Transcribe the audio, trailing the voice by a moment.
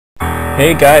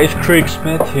Hey guys, Craig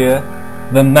Smith here.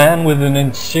 The man with an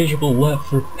insatiable love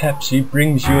for Pepsi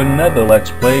brings you another Let's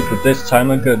Play, but this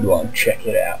time a good one. Check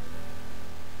it out.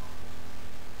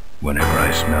 Whenever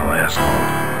I smell asphalt,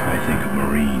 I think of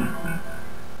marine.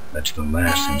 That's the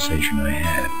last sensation I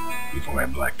had before I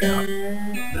blacked out.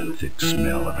 The thick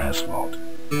smell of asphalt.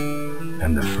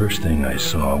 And the first thing I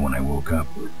saw when I woke up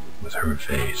was her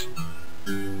face.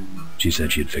 She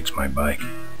said she'd fixed my bike.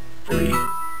 Free.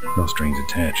 No strings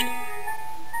attached.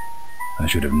 I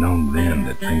should have known then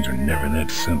that things are never that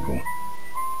simple.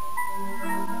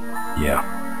 Yeah,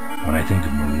 when I think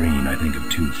of marine, I think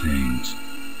of two things.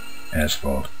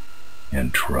 Asphalt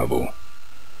and trouble.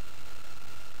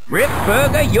 Rip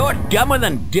Burger, you're dumber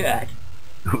than dirt.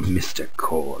 Oh, Mr.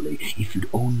 Corley, if you'd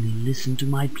only listen to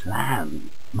my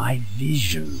plan, my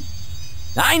vision.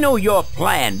 I know your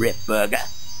plan, Rip Burger.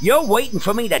 You're waiting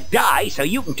for me to die so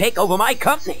you can take over my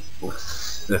company.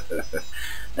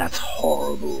 That's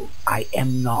horrible. I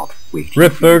am not waiting.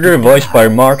 Rip Burger, voiced by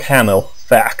Mark Hamill.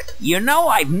 Fact. You know,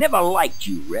 I've never liked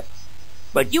you, Rip.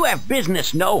 But you have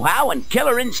business know-how and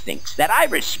killer instincts that I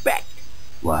respect.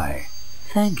 Why,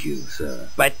 thank you, sir.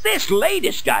 But this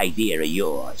latest idea of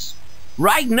yours,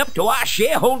 riding up to our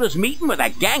shareholders' meeting with a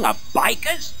gang of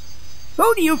bikers?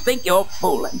 Who do you think you're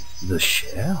fooling? The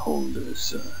shareholders,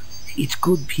 sir. It's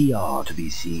good PR to be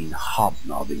seen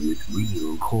hobnobbing with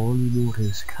real Corley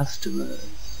Motors customers.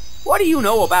 What do you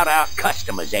know about our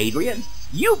customers, Adrian?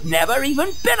 You've never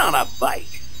even been on a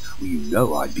bike. Well, you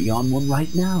know I'd be on one right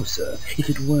now, sir, if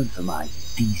it weren't for my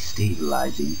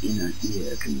destabilizing inner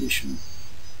ear condition.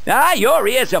 Ah, your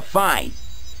ears are fine.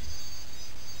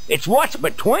 It's what's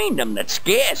between them that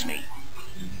scares me.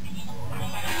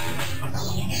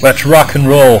 Let's rock and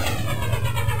roll.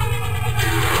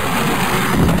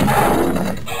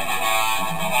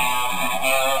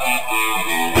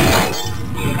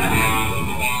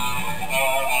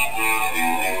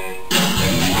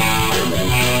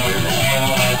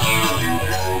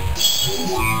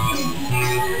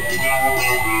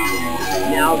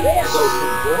 Now there go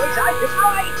some boys I could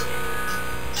ride.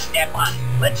 Step on it.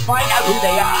 Let's find out who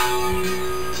they are.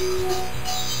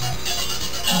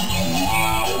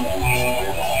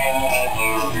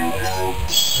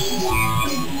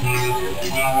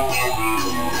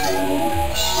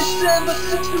 December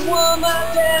 61, my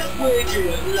dad's waking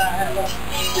alive.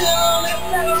 Still on that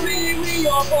salary, we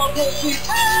all want to see.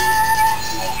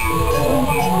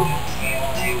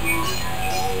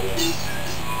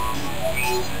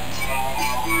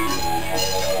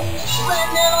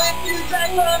 Right now, if you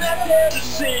take one, I've never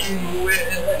seen with.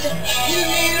 You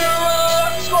need a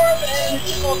rock scorpion,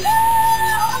 it's for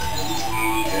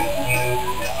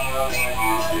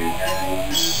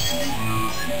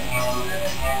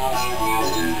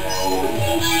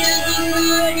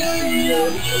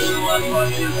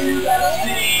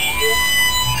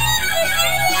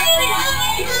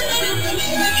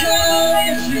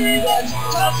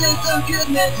some good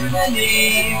measure I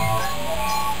need.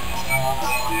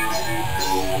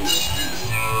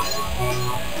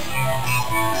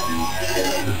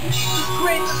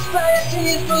 Great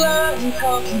societies belong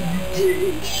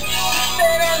community.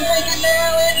 Then I'm thinking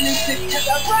now at least it kept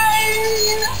our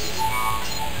brain.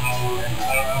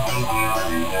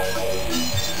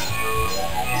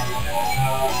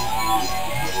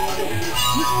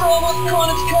 The storm's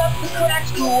corners cut, the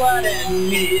cracks go wide and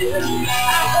near. I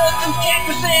heard some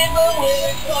cactus in, but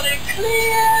we're gonna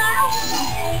clear.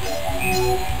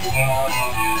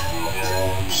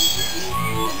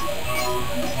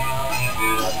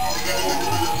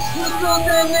 Who's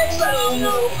gonna next? I don't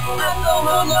know. I don't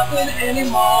know nothing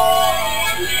anymore.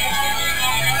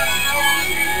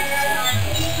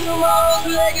 Tomorrow's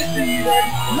legacy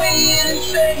that's made and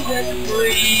said that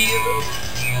breathe.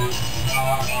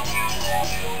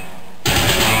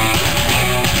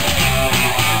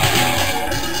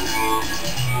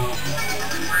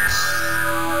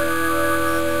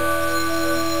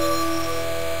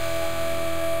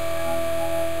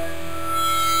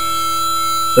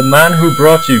 The man who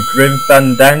brought you Grim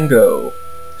Fandango.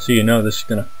 So you know this is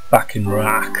gonna fucking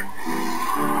rock.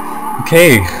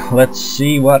 Okay, let's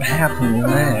see what happened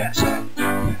last.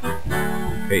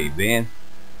 Hey, Ben.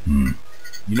 You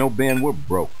know, Ben, we're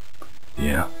broke.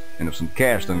 Yeah. And if some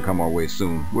cash doesn't come our way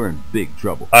soon, we're in big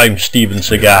trouble. I'm Steven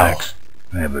Seagal. Relax.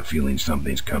 I have a feeling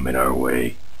something's coming our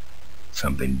way.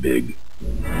 Something big.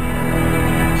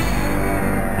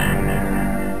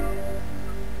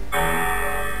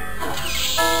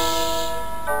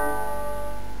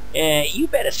 You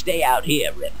better stay out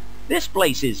here, Rip. This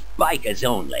place is bikers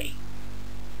only.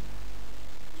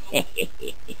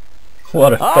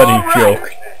 What a funny joke.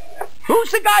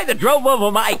 Who's the guy that drove over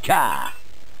my car?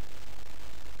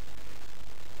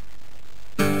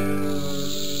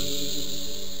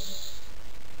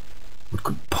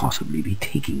 possibly be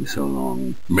taking so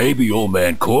long? Maybe old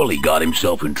man Corley got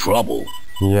himself in trouble.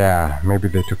 Yeah, maybe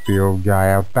they took the old guy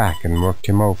out back and worked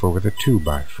him over with a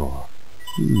 2x4.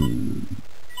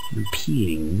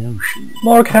 Appealing notion.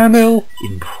 Mark Hamill.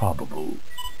 Improbable.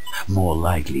 More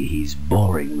likely he's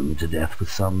boring them to death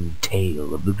with some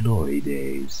tale of the glory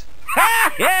days.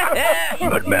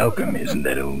 But Malcolm, isn't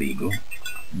that illegal?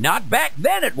 Not back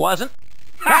then, it wasn't.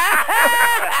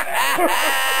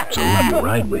 So who do you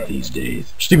ride with these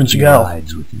days? Steven He Seagal.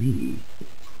 rides with me.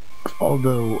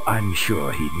 Although I'm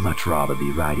sure he'd much rather be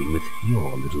riding with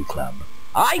your little club.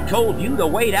 I told you to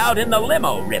wait out in the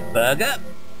limo, Ripburger.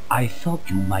 I thought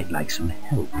you might like some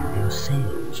help with your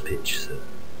sales pitch, sir.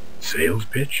 Sales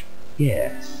pitch?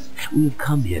 Yes, we have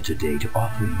come here today to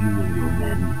offer you and your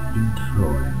men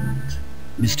employment.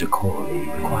 Mr. Corley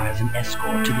requires an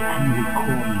escort to the annual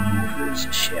Corley Motors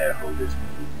shareholders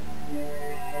meeting.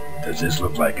 Does this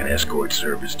look like an escort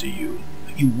service to you?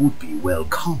 You would be well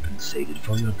compensated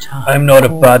for your time. I'm not a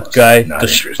bad guy, Not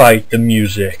despite the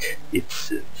music.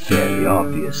 It's fairly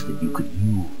obvious that you could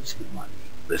use the money.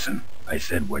 Listen, I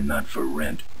said we're not for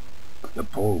rent. The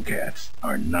polecats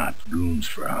are not goons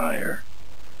for hire.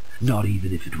 Not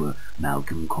even if it were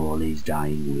Malcolm Corley's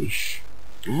dying wish.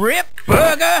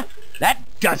 Ripburger? That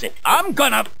does it. I'm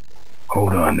gonna...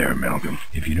 Hold on there, Malcolm.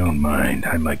 If you don't mind,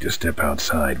 I'd like to step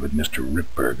outside with Mr.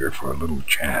 Ripburger for a little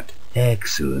chat.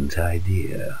 Excellent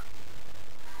idea.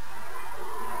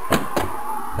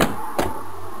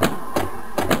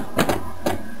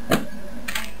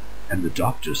 And the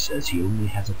doctor says he only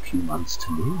has a few months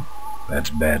to live. That's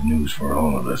bad news for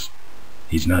all of us.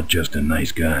 He's not just a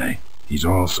nice guy. He's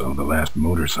also the last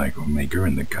motorcycle maker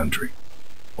in the country.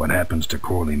 What happens to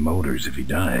Corley Motors if he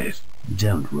dies?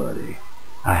 Don't worry.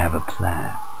 I have a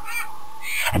plan.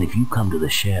 And if you come to the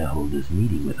shareholders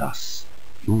meeting with us,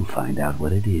 you'll find out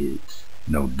what it is.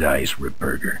 No dice,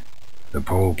 Ripburger. The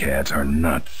polecats are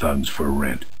not thugs for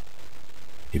rent.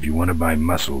 If you want to buy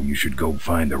muscle, you should go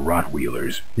find the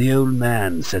Rottweilers. The old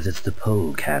man says it's the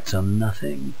polecats or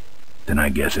nothing. Then I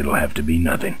guess it'll have to be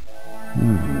nothing.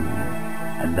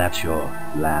 And that's your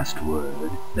last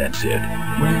word? That's it.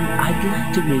 Well, I'd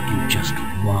like to make you just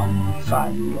one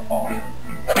final offer.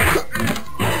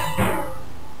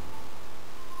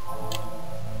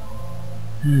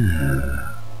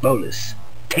 Bolus,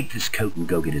 take this coat and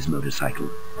go get his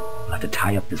motorcycle. We'll have to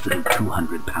tie up this little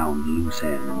 200-pound loose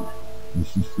end.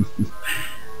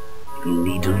 It'll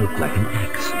need to look like an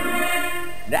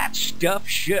accident. That stuffed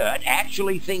shirt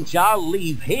actually thinks I'll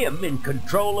leave him in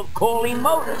control of Corley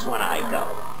Motors when I go.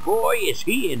 Boy, is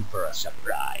he in for a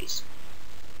surprise.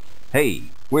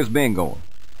 Hey, where's Ben going?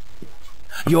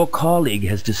 Your colleague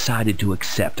has decided to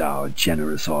accept our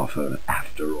generous offer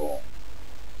after all.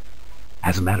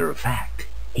 As a matter of fact,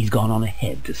 he's gone on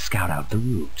ahead to scout out the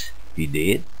route. He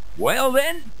did? Well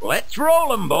then, let's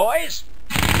roll 'em, boys.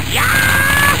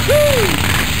 Yahoo!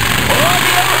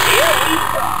 Here we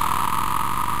come.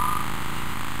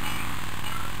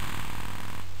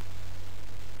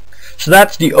 So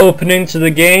that's the opening to the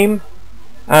game,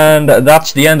 and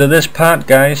that's the end of this part,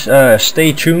 guys.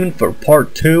 Stay tuned for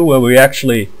part 2 where we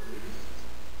actually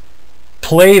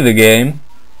play the game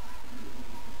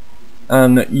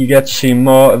and you get to see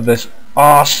more of this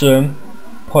awesome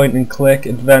point and click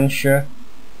adventure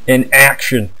in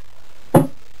action.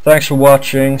 Thanks for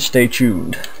watching, stay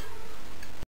tuned.